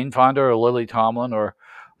you're Jane Fonda or Lily Tomlin or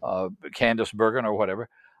Candice Bergen or whatever.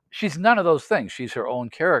 She's none of those things. She's her own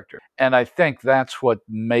character, and I think that's what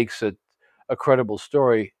makes it a credible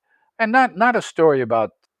story, and not a story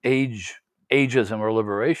about ageism or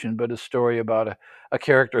liberation, but a story about a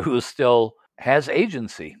character who still has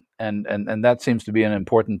agency, and that seems to be an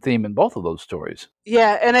important theme in both of those stories.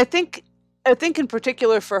 Yeah, and I think in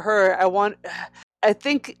particular for her, I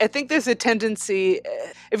think there's a tendency,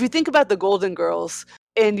 if you think about the Golden Girls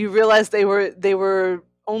and you realize they were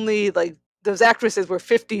only like those actresses were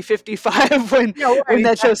 50, 55 Yeah, when right.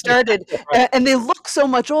 that show Exactly. started, and they look so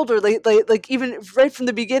much older, like even right from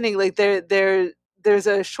the beginning, like there's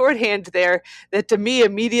a shorthand there that to me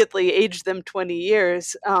immediately aged them 20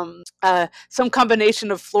 years. Some combination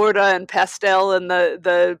of Florida and pastel and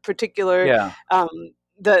the particular Yeah. um,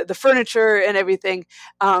 the furniture and everything.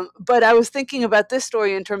 But I was thinking about this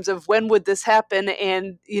story in terms of when would this happen,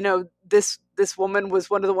 and this woman was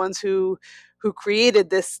one of the ones who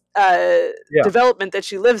created this Yeah. development that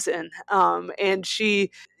she lives in, and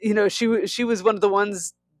she was one of the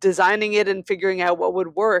ones designing it and figuring out what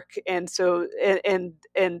would work, and so and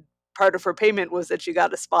part of her payment was that she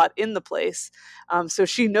got a spot in the place, so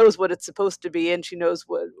she knows what it's supposed to be and she knows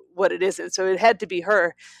what it isn't, so it had to be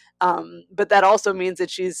her, but that also means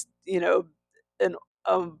that she's an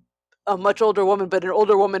um, a much older woman, but an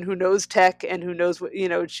older woman who knows tech and who knows what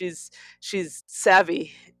she's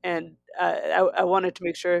savvy, and I wanted to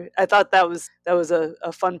make sure. I thought that was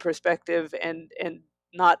a fun perspective and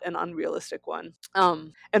not an unrealistic one.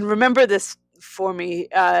 And remember this for me.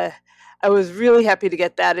 I was really happy to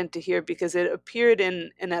get that into here because it appeared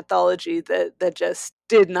in an anthology that just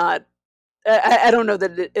did not. I don't know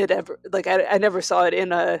that it ever like I never saw it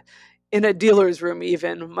in a dealer's room,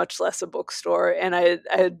 even much less a bookstore, and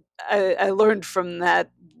I learned from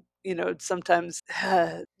that, sometimes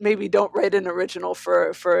maybe don't write an original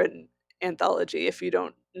for an anthology if you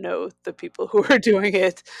don't know the people who are doing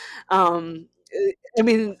it. I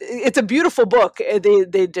mean, it's a beautiful book.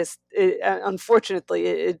 They just unfortunately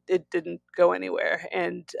it didn't go anywhere,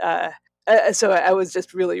 and so I was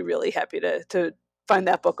just really really happy to find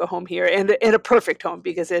that book a home here, and a perfect home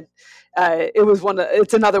because it was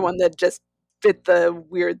it's another one that just fit the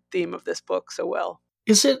weird theme of this book so well.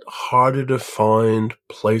 Is it harder to find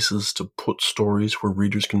places to put stories where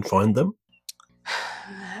readers can find them?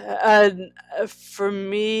 Uh, for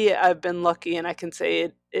me, I've been lucky, and I can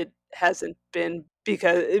say it hasn't been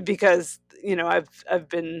because I've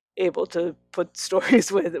been able to put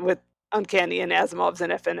stories with Uncanny and Asimov's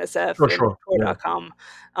and FNSF Sure, and sure. Yeah. Tor.com.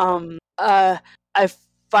 I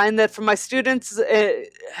find that for my students,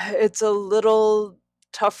 it's a little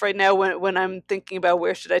tough right now when I'm thinking about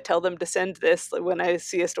where should I tell them to send this. Like when I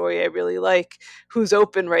see a story I really like, who's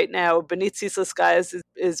open right now? Beneath Ceaseless Skies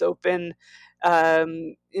is open.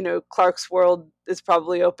 Clark's World is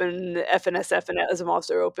probably open. FNSF and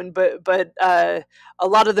Asimov's are open, but a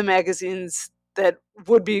lot of the magazines that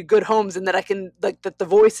would be good homes and that I can like that the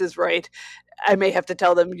voice is right, I may have to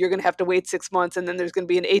tell them you're going to have to wait 6 months, and then there's going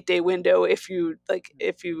to be an 8-day window if you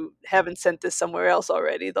haven't sent this somewhere else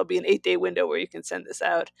already. There'll be an 8-day window where you can send this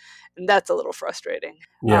out, and that's a little frustrating.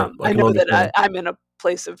 Yeah, I I can know that understand. I'm in a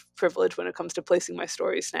place of privilege when it comes to placing my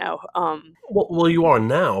stories now. Well, you are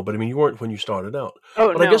now, but I mean, you weren't when you started out.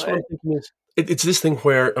 Oh But I no, guess what I'm thinking is, it's this thing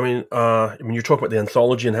where you're talking about the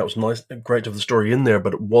anthology and how it was nice, great to have the story in there,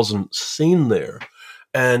 but it wasn't seen there.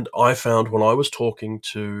 And I found when I was talking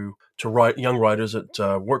to young writers at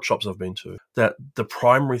workshops I've been to, that the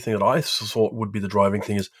primary thing that I thought would be the driving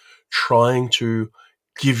thing is trying to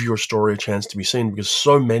give your story a chance to be seen, because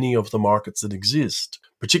so many of the markets that exist,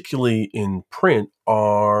 particularly in print,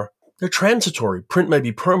 they're transitory. Print may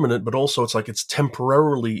be permanent, but also it's like it's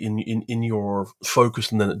temporarily in your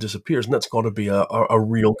focus and then it disappears, and that's got to be a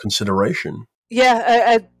real consideration.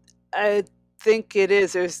 yeah, I think it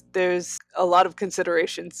is. There's a lot of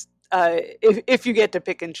considerations. If you get to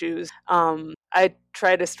pick and choose, I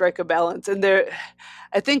try to strike a balance, and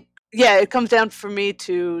I think, yeah, it comes down for me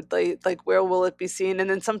to like where will it be seen, and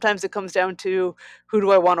then sometimes it comes down to who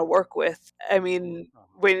do I want to work with. I mean,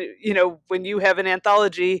 when you have an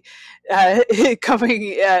anthology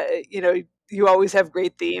coming, you always have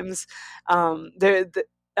great themes. Ellen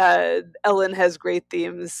has great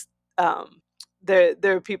themes. Um, there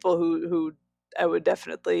are people who I would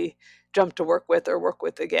definitely jump to work with or work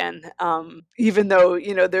with again. Even though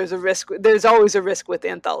there's a risk, there's always a risk with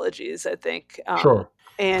anthologies, I think. Sure.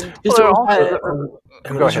 And Is Well, there there also, go is ahead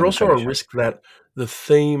there and also a finish. risk that the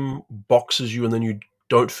theme boxes you and then you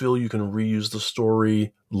don't feel you can reuse the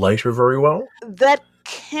story later very well? that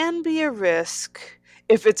can be a risk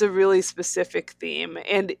if it's a really specific theme,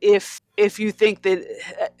 and if you think that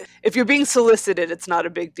if you're being solicited, it's not a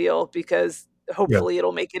big deal because Yeah. hopefully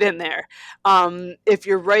it'll make it in there. If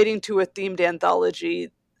you're writing to a themed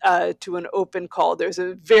anthology, to an open call, there's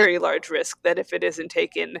a very large risk that if it isn't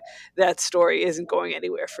taken, that story isn't going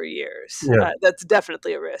anywhere for years. Yeah. That's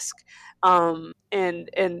definitely a risk,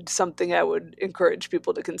 and something I would encourage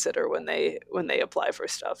people to consider when they apply for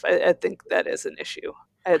stuff. I think that is an issue.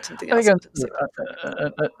 I had something I think else to say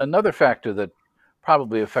about that. another factor that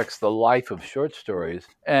probably affects the life of short stories,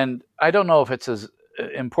 and I don't know if it's as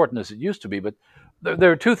important as it used to be, but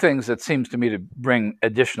there are two things that seems to me to bring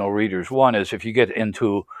additional readers. One is if you get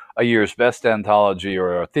into a year's best anthology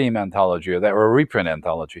or a theme anthology or a reprint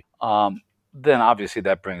anthology, then obviously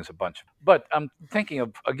that brings a bunch. But I'm thinking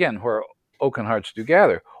of, again, where Oaken Hearts Do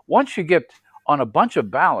Gather. Once you get on a bunch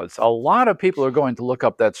of ballots, a lot of people are going to look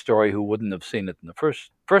up that story who wouldn't have seen it in the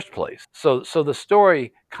first place. So the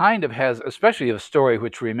story kind of has, especially a story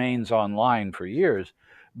which remains online for years,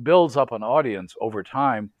 builds up an audience over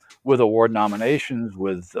time with award nominations,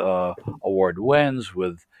 with award wins,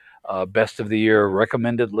 with best of the year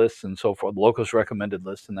recommended lists and so forth, locus recommended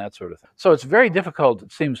lists and that sort of thing. So it's very difficult,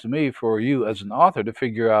 it seems to me, for you as an author to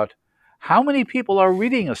figure out how many people are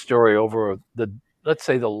reading a story over the, let's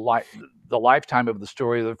say, the lifetime of the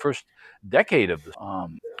story, the first decade of the.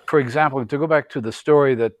 For example, to go back to the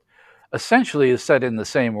story that essentially is set in the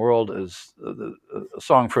same world as A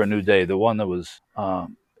Song for a New Day, the one that was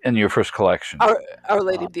in your first collection. Our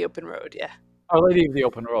Lady of the Open Road, yeah. Our Lady of the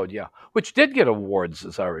Open Road, yeah, which did get awards,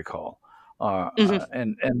 as I recall.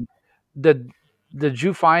 And did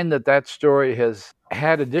you find that story has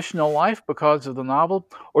had additional life because of the novel,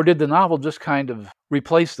 or did the novel just kind of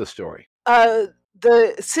replace the story?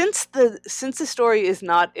 Since the story is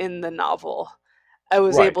not in the novel, I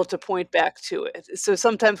was Right. able to point back to it. So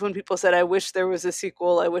sometimes when people said, "I wish there was a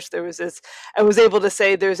sequel," "I wish there was this," I was able to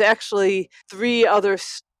say, "There's actually three other.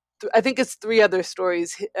 I think it's three other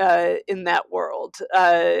stories in that world."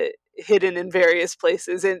 Hidden in various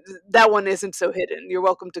places, and that one isn't so hidden. You're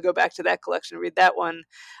welcome to go back to that collection and read that one.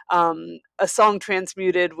 A Song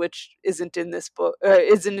Transmuted, which isn't in this book,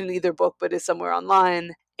 isn't in either book, but is somewhere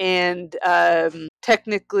online. And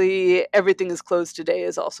technically, Everything Is Closed Today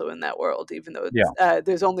is also in that world, even though Yeah.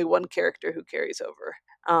 there's only one character who carries over,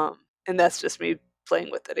 and that's just me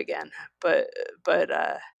playing with it again. But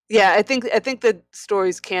yeah, I think that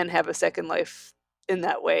stories can have a second life in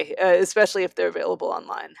that way, especially if they're available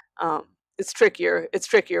online. It's trickier. It's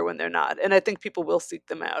trickier when they're not, and I think people will seek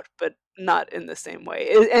them out, but not in the same way.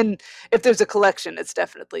 And if there's a collection, it's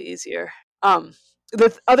definitely easier.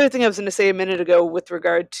 The other thing I was going to say a minute ago with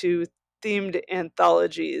regard to themed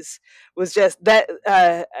anthologies was just that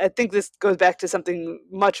I think this goes back to something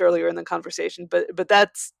much earlier in the conversation, but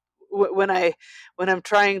that's when I'm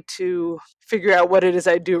trying to figure out what it is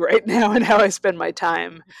I do right now and how I spend my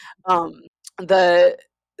time. Um, the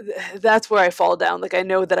that's where I fall down. Like I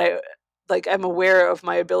know that I'm aware of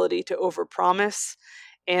my ability to overpromise,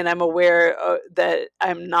 and I'm aware that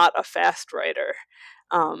I'm not a fast writer,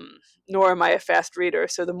 um, nor am I a fast reader.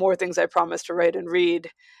 So the more things I promise to write and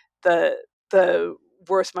read, the the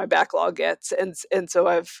worse my backlog gets, and so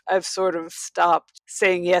I've sort of stopped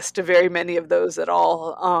saying yes to very many of those at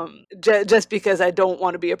all, just because I don't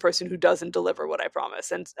want to be a person who doesn't deliver what I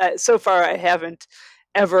promise. And so far, I haven't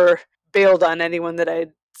ever bailed on anyone that I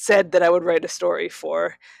said that I would write a story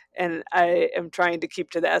for, and I am trying to keep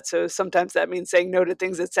to that. So sometimes that means saying no to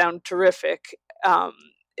things that sound terrific,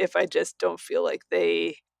 if I just don't feel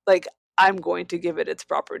like I'm going to give it its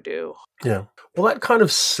proper due. Yeah. Well, that kind of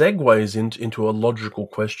segues into a logical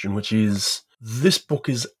question, which is this book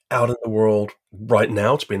is out in the world right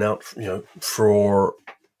now. It's been out, for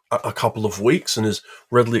a couple of weeks and is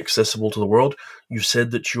readily accessible to the world. You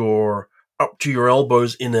said that you're up to your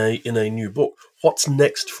elbows in a new book. What's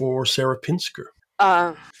next for Sarah Pinsker?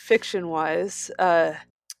 Fiction wise, I've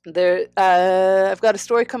got a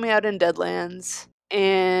story coming out in Deadlands,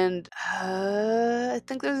 and I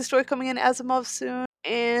think there's a story coming in Asimov soon.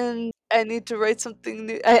 And I need to write something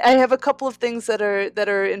new. I have a couple of things that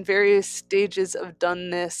are in various stages of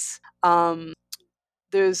doneness.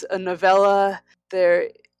 There's a novella there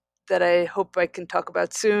that I hope I can talk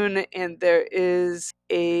about soon, and there is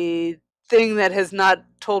a thing that has not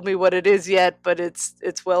told me what it is yet, but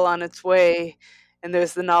it's well on its way. And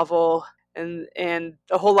there's the novel and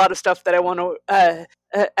a whole lot of stuff that I want to.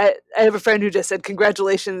 I have a friend who just said,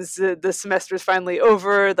 "Congratulations, the semester is finally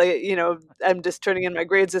over. Like, I'm just turning in my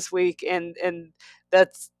grades this week, and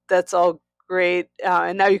that's all great.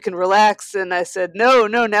 And now you can relax." And I said, "No,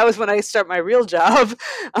 no, now is when I start my real job."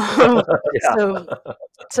 um, Yeah. so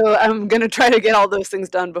so I'm going to try to get all those things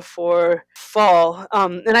done before fall.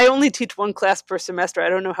 And I only teach one class per semester. I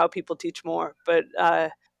don't know how people teach more, but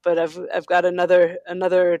I've got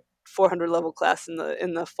another 400 level class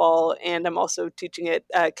in the fall, and I'm also teaching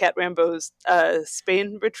at Cat Rambo's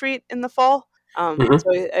Spain retreat in the fall.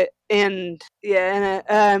 Mhm. And yeah, and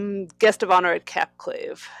I'm guest of honor at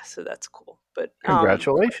Capclave, so that's cool. But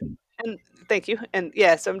Congratulations. and thank you. And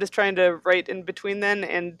yeah, so I'm just trying to write in between then,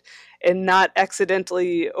 and not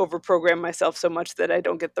accidentally overprogram myself so much that I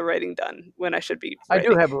don't get the writing done when I should be I do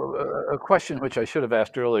writing. have a question which I should have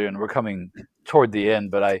asked earlier, and we're coming toward the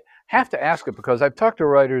end, but I have to ask it because I've talked to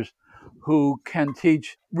writers who can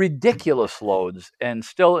teach ridiculous loads and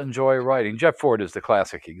still enjoy writing. Jeff Ford is the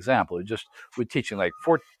classic example. He just was teaching like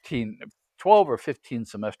 12 or 15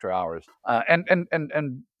 semester hours, and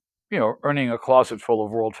earning a closet full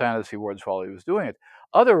of World Fantasy Awards while he was doing it.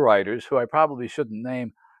 Other writers, who I probably shouldn't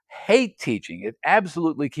name, hate teaching. It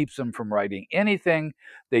absolutely keeps them from writing anything.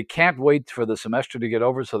 They can't wait for the semester to get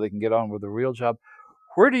over so they can get on with a real job.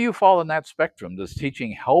 Where do you fall in that spectrum? Does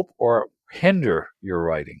teaching help or hinder your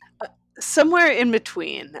writing? Somewhere in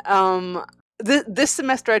between. This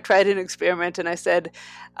semester I tried an experiment, and I said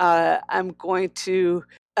I'm going to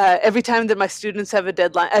every time that my students have a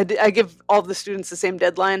deadline, I give all the students the same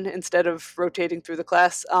deadline instead of rotating through the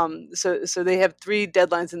class. So they have 3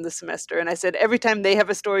 deadlines in the semester, and I said every time they have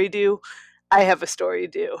a story due, I have a story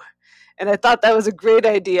due. And I thought that was a great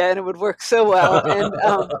idea, and it would work so well.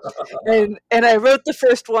 And I wrote the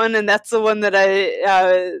first one, and that's the one that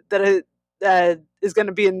I is going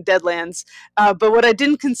to be in Deadlands. But what I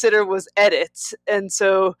didn't consider was edits, and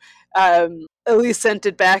so Elise sent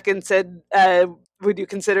it back and said, "Would you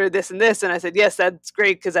consider this and this?" And I said, "Yes, that's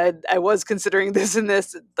great," because I was considering this and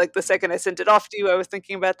this. Like the second I sent it off to you, I was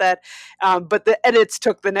thinking about that. But the edits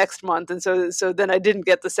took the next month, and so then I didn't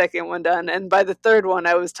get the second one done. And by the third one,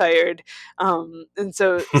 I was tired. And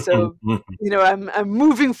so I'm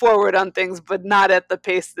moving forward on things, but not at the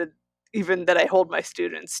pace that I hold my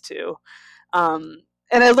students to. And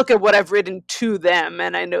I look at what I've written to them,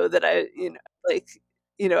 and I know that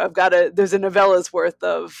I've got there's a novella's worth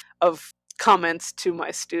of comments to my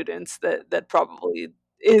students that probably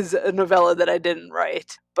is a novella that I didn't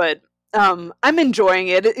write. But I'm enjoying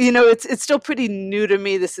it. It's still pretty new to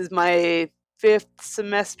me. This is my 5th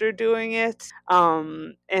semester doing it,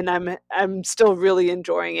 and I'm still really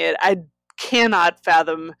enjoying it. I cannot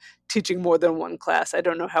fathom teaching more than one class. I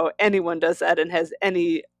don't know how anyone does that and has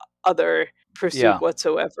any other pursuit Yeah.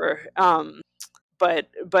 whatsoever. But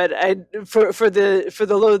I for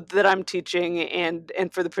the load that I'm teaching and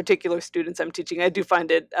for the particular students I'm teaching, I do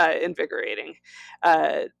find it invigorating.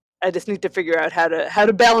 I just need to figure out how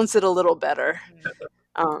to balance it a little better.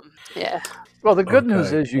 Yeah. Well, the good news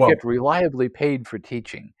Okay. is you Well, get reliably paid for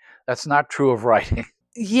teaching. That's not true of writing.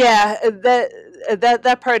 Yeah,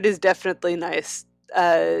 that part is definitely nice.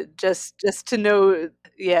 Just to know,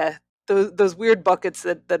 yeah, those weird buckets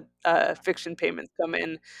that fiction payments come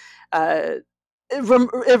in. Uh,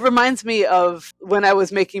 it reminds me of when I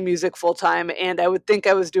was making music full time, and I would think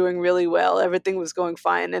I was doing really well. Everything was going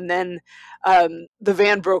fine, and then the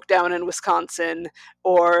van broke down in Wisconsin,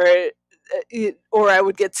 or or I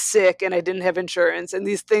would get sick and I didn't have insurance, and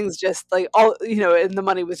these things just like and the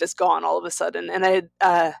money was just gone all of a sudden, and I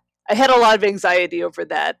had a lot of anxiety over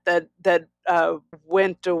that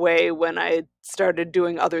went away when I started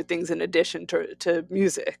doing other things in addition to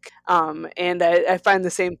music. And I find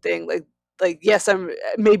the same thing. Like yes, I'm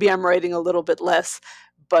writing a little bit less,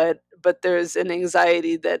 but there's an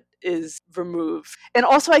anxiety that is removed, and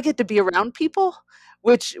also I get to be around people,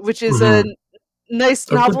 which is a mhm. nice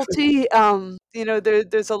Oh, good for you. novelty.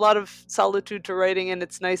 There's a lot of solitude to writing, and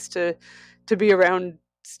it's nice to be around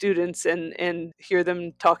students and hear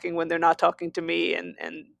them talking when they're not talking to me, and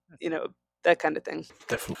that kind of thing.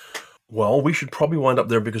 Definitely. Well, we should probably wind up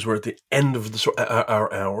there because we're at the end of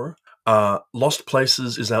our hour. Lost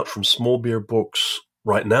Places is out from Small Beer Books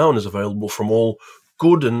right now and is available from all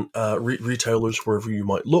good and retailers wherever you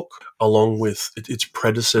might look, along with its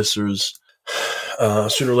predecessors.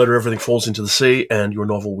 Sooner or later, Everything Falls into the Sea and your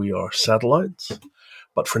novel, We Are Satellites.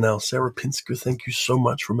 But for now, Sarah Pinsker, thank you so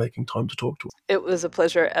much for making time to talk to us. It was a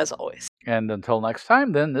pleasure as always. And until next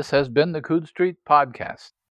time, then, this has been the Coode Street Podcast.